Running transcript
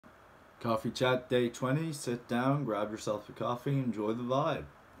Coffee chat day 20. Sit down, grab yourself a coffee, enjoy the vibe.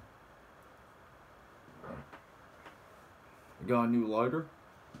 I got a new lighter.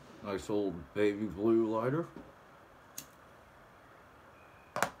 Nice old baby blue lighter.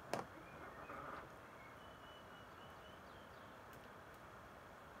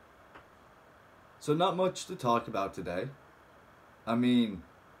 So not much to talk about today. I mean,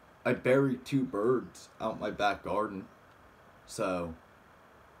 I buried 2 birds out my back garden. So,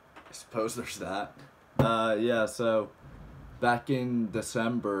 I suppose there's that. Yeah, so back in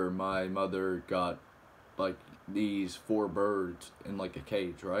December, my mother got like these 4 birds in like a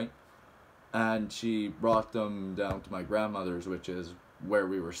cage, right? And she brought them down to my grandmother's, which is where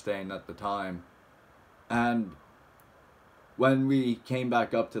we were staying at the time. And when we came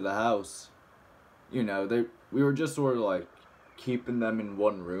back up to the house, you know, we were just sort of like keeping them in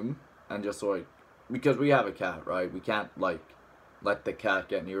one room and just like, because we have a cat, right? We can't like let the cat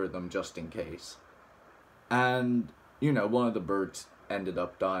get near them just in case. And, you know, one of the birds ended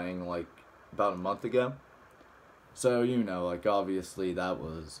up dying like about a month ago. So, you know, like obviously that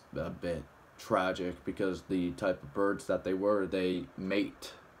was a bit tragic because the type of birds that they were, they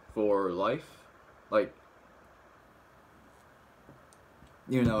mate for life. Like,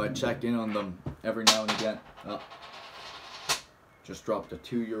 you know, I check in on them every now and again. Oh, just dropped a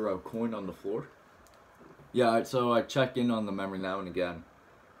 €2 coin on the floor. Yeah, so I check in on them every now and again.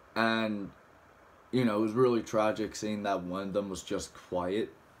 And, you know, it was really tragic seeing that one of them was just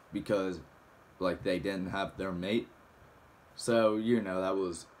quiet because, like, they didn't have their mate. So, you know, that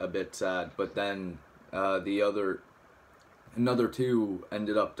was a bit sad. But then another 2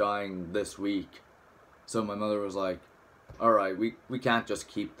 ended up dying this week. So my mother was like, alright, we can't just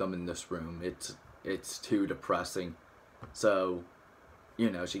keep them in this room. It's too depressing. So, you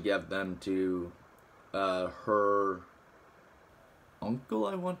know, she gave them to her uncle,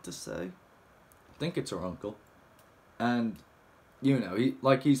 I want to say. I think it's her uncle. And, you know,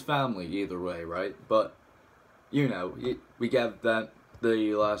 he's family either way, right? But, you know, we gave the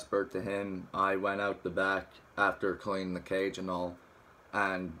last bird to him. I went out the back after cleaning the cage and all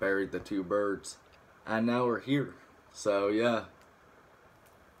and buried the 2 birds. And now we're here. So, yeah.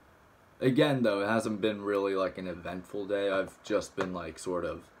 Again, though, it hasn't been really, like, an eventful day. I've just been, like, sort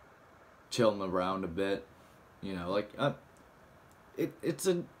of chilling around a bit. You know, like, it's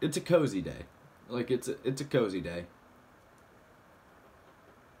a cozy day. Like, it's a cozy day.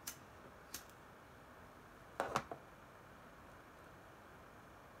 I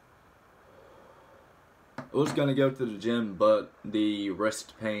was gonna go to the gym, but the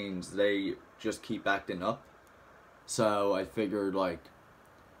wrist pains, they just keep acting up. So I figured, like,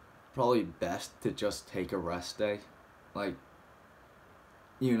 probably best to just take a rest day. Like,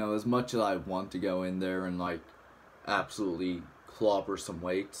 you know, as much as I want to go in there and, like, absolutely clobber some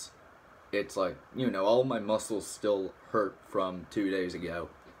weights, it's like, you know, all my muscles still hurt from 2 days ago.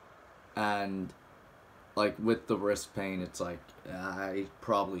 And, like, with the wrist pain, it's like, I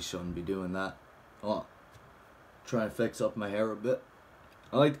probably shouldn't be doing that. Well, trying to fix up my hair a bit.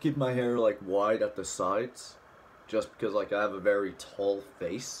 I like to keep my hair, like, wide at the sides, just because, like, I have a very tall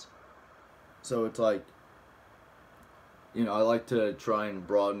face. So it's like, you know, I like to try and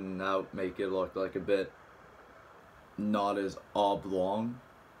broaden out, make it look like a bit not as oblong.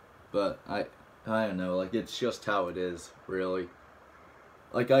 But I don't know, like, it's just how it is, really.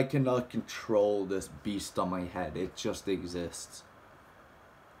 Like, I cannot control this beast on my head. It just exists.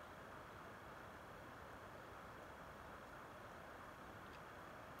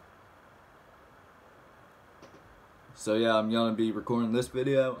 So yeah, I'm gonna be recording this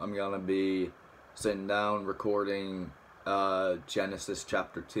video. I'm gonna be sitting down recording Genesis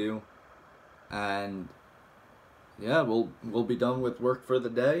chapter 2, and yeah, we'll be done with work for the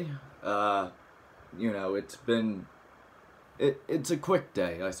day. You know, it's a quick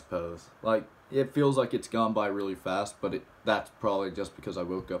day, I suppose. Like, it feels like it's gone by really fast, but that's probably just because I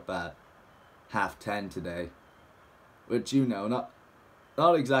woke up at 10:30 today, which, you know, not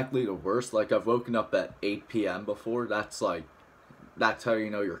exactly the worst. Like, I've woken up at 8 p.m. before. That's how you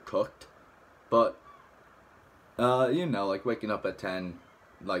know you're cooked. But, you know, like, waking up at 10,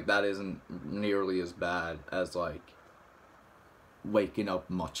 like, that isn't nearly as bad as, like, waking up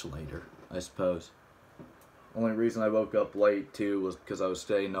much later, I suppose. Only reason I woke up late, too, was because I was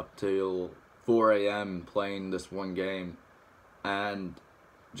staying up till 4 a.m. playing this one game. And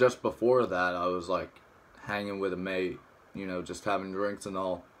just before that, I was, like, hanging with a mate. You know, just having drinks and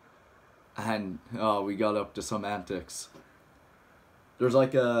all. And, we got up to some antics. There's,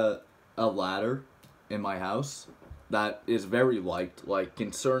 like, a ladder in my house that is very light, like,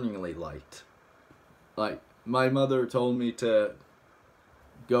 concerningly light. Like, my mother told me to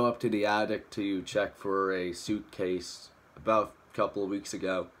go up to the attic to check for a suitcase about a couple of weeks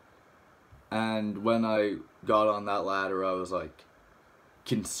ago. And when I got on that ladder, I was like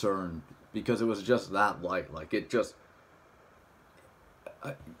concerned because it was just that light. Like it just,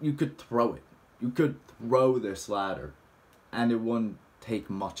 you could throw it. You could throw this ladder and it wouldn't take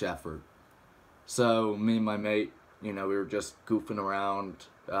much effort. So me and my mate, you know, we were just goofing around.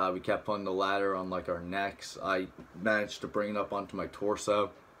 We kept putting the ladder on like our necks. I managed to bring it up onto my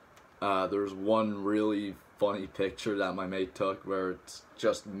torso. There's one really funny picture that my mate took where it's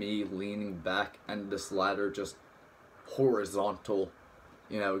just me leaning back and this ladder just horizontal,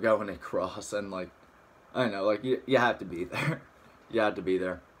 you know, going across, and like, I don't know, like you had to be there. You had to be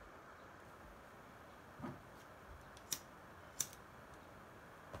there.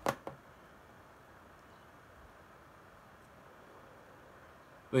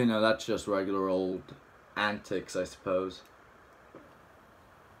 But you know, that's just regular old antics, I suppose.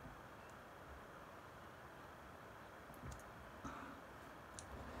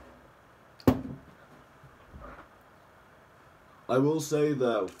 I will say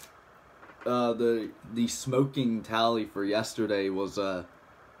though, the smoking tally for yesterday was a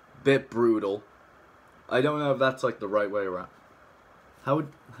bit brutal. I don't know if that's like the right way around. How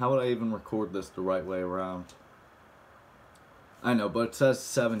would I even record this the right way around? I know, but it says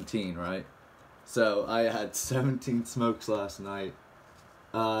 17, right? So I had 17 smokes last night.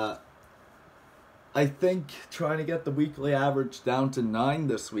 I think trying to get the weekly average down to 9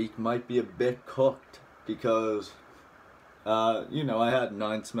 this week might be a bit cooked because, you know, I had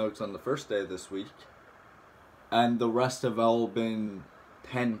 9 smokes on the first day of this week, and the rest have all been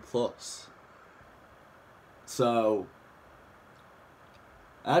 10 plus. So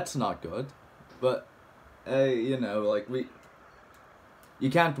that's not good, but hey, you know, like you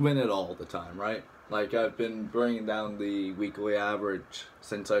can't win it all the time, right? Like I've been bringing down the weekly average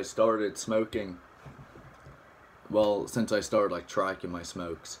since I started smoking. Well, since I started like tracking my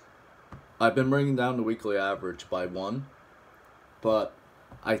smokes, I've been bringing down the weekly average by 1, but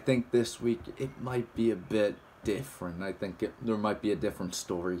I think this week it might be a bit different. I think there might be a different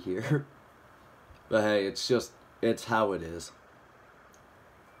story here. But hey, it's how it is.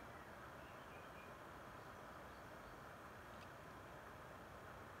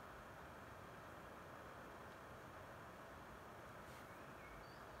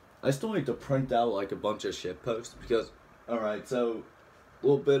 I still need to print out like a bunch of shit posts because, alright, so a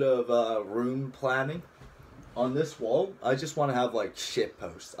little bit of room planning. On this wall, I just want to have like shit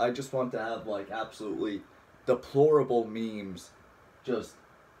posts. I just want to have like absolutely deplorable memes just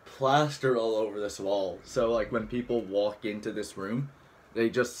plastered all over this wall. So like when people walk into this room, they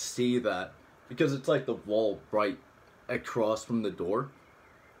just see that because it's like the wall right across from the door.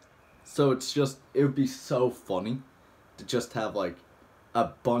 So it's just, it would be so funny to just have like a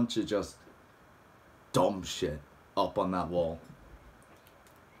bunch of just dumb shit up on that wall.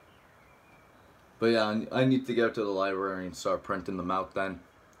 But yeah, I need to go to the library and start printing them out then,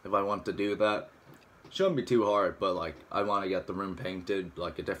 if I want to do that. Shouldn't be too hard, but like, I want to get the room painted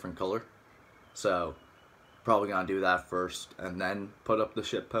like a different color. So, probably gonna do that first, and then put up the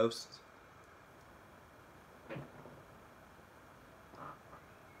shit posts.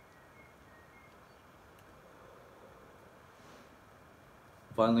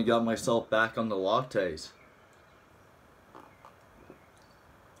 Finally got myself back on the lattes.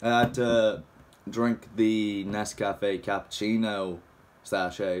 I had to drink the Nescafe cappuccino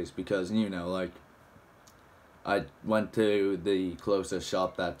sachets because, you know, like, I went to the closest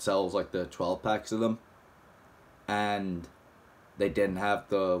shop that sells like the 12 packs of them, and they didn't have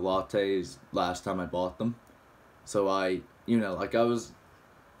the lattes last time I bought them. So I, you know, like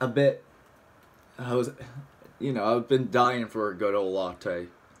I've been dying for a good old latte.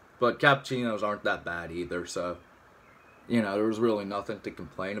 But cappuccinos aren't that bad either, so, you know, there was really nothing to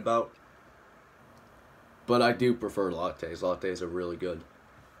complain about. But I do prefer lattes. Lattes are really good.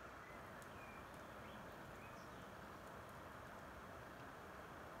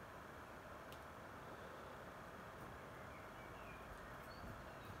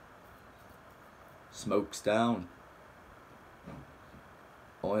 Smoke's down.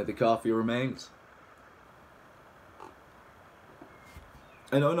 Only the coffee remains.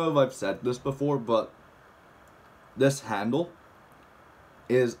 I don't know if I've said this before, but this handle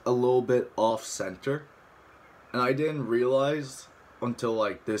is a little bit off center. And I didn't realize until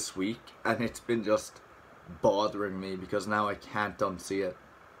like this week, and it's been just bothering me because now I can't unsee it.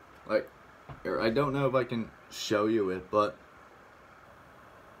 Like, here, I don't know if I can show you it, but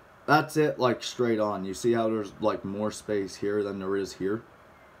that's it, like straight on. You see how there's like more space here than there is here?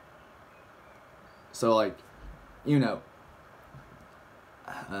 So like, you know,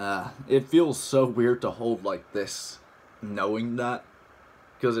 it feels so weird to hold like this, knowing that,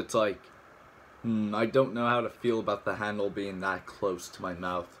 because it's like, I don't know how to feel about the handle being that close to my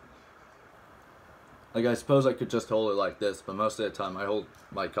mouth. Like, I suppose I could just hold it like this, but most of the time I hold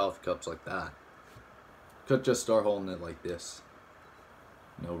my coffee cups like that. Could just start holding it like this.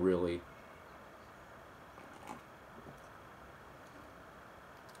 No, really.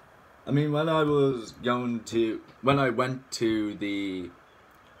 I mean, when I went to the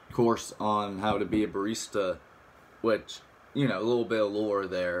course on how to be a barista, which, you know, a little bit of lore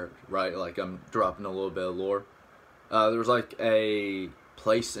there, right? Like, I'm dropping a little bit of lore. There was like a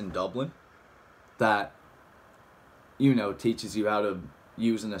place in Dublin that, you know, teaches you how to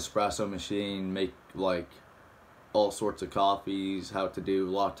use an espresso machine, make like all sorts of coffees, how to do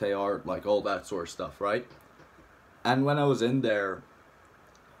latte art, like all that sort of stuff, right? And when I was in there,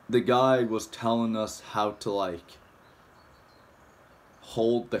 the guy was telling us how to like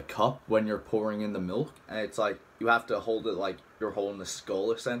hold the cup when you're pouring in the milk, and it's like you have to hold it like you're holding the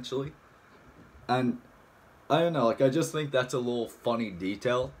skull essentially. And I don't know, like I just think that's a little funny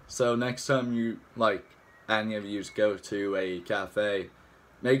detail. So next time you like any of you go to a cafe,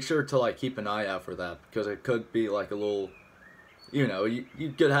 make sure to like keep an eye out for that, because it could be like a little, you know,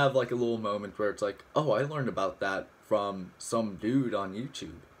 you could have like a little moment where it's like, oh, I learned about that from some dude on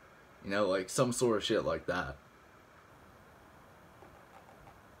YouTube. You know, like some sort of shit like that.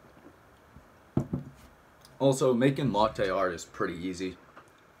 Also, making latte art is pretty easy.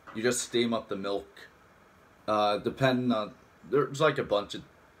 You just steam up the milk. Depending on, there's like a bunch of,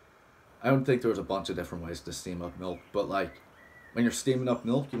 I don't think there's a bunch of different ways to steam up milk, but like when you're steaming up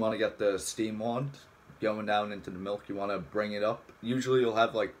milk, you want to get the steam wand going down into the milk. You want to bring it up. Usually you'll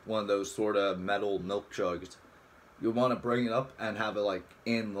have like one of those sort of metal milk jugs. You'll want to bring it up and have it like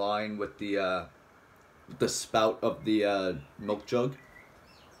in line with the spout of the milk jug.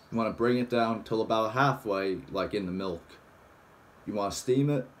 You want to bring it down till about halfway, like in the milk. You want to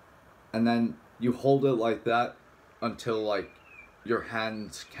steam it, and then you hold it like that until like your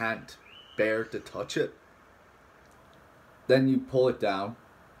hands can't bear to touch it. Then you pull it down,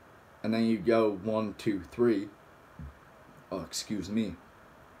 and then you go 1, 2, 3. Oh, excuse me.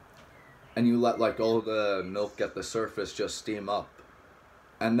 And you let like all the milk at the surface just steam up.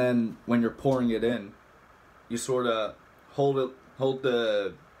 And then when you're pouring it in, you sort of hold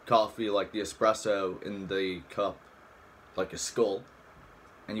the coffee, like the espresso, in the cup like a skull,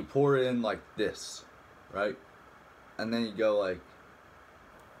 and you pour it in like this, right? And then you go like,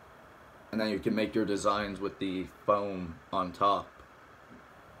 and then you can make your designs with the foam on top.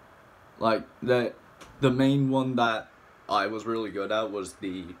 Like the main one that I was really good at was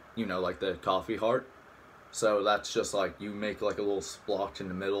the, you know, like the coffee heart. So that's just like you make like a little splotch in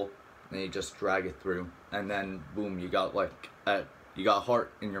the middle, and you just drag it through, and then boom, you got like you got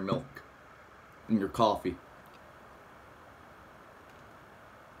heart in your milk, in your coffee.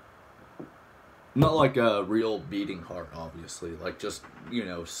 Not like a real beating heart, obviously. Like just, you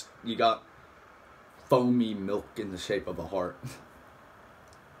know, you got foamy milk in the shape of a heart.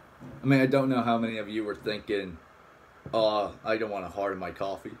 I mean, I don't know how many of you were thinking, I don't want a heart in my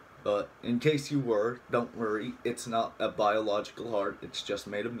coffee. But in case you were, don't worry. It's not a biological heart. It's just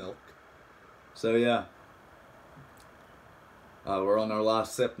made of milk. So yeah. We're on our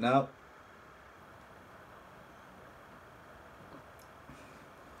last sip now.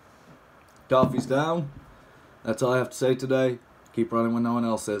 Coffee's down. That's all I have to say today. Keep running when no one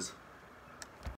else is.